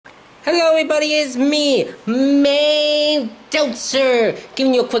Hello everybody, it's me, Mave Deltzer,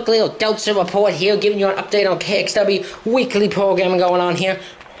 giving you a quick little Deltzer report here, giving you an update on KXW weekly programming going on here.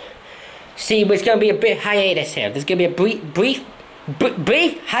 See, it's going to be a bit hiatus here. There's going to be a brief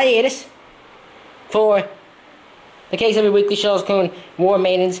hiatus for the KXW weekly shows, including War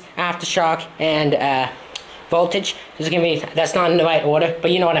Maidens, Aftershock, and Voltage. That's not in the right order,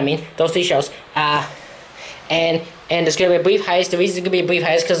 but you know what I mean. Those three shows. And there's going to be a brief hiatus. The reason it's going to be a brief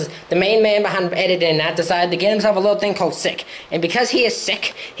hiatus is because the main man behind editing that decided to get himself a little thing called sick. And because he is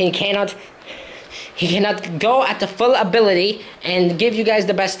sick, he cannot go at the full ability and give you guys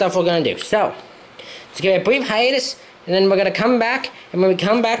the best stuff we're going to do. So, it's going to be a brief hiatus, and then we're going to come back. And when we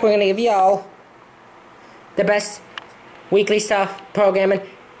come back, we're going to give you all the best weekly stuff, programming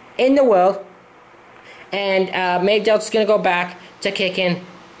in the world. And Mave Deltzer is going to go back to kicking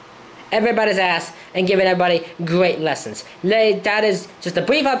everybody's ass and giving everybody great lessons. That is just a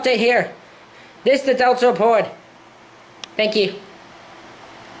brief update here. This is the Deltzer Report. Thank you.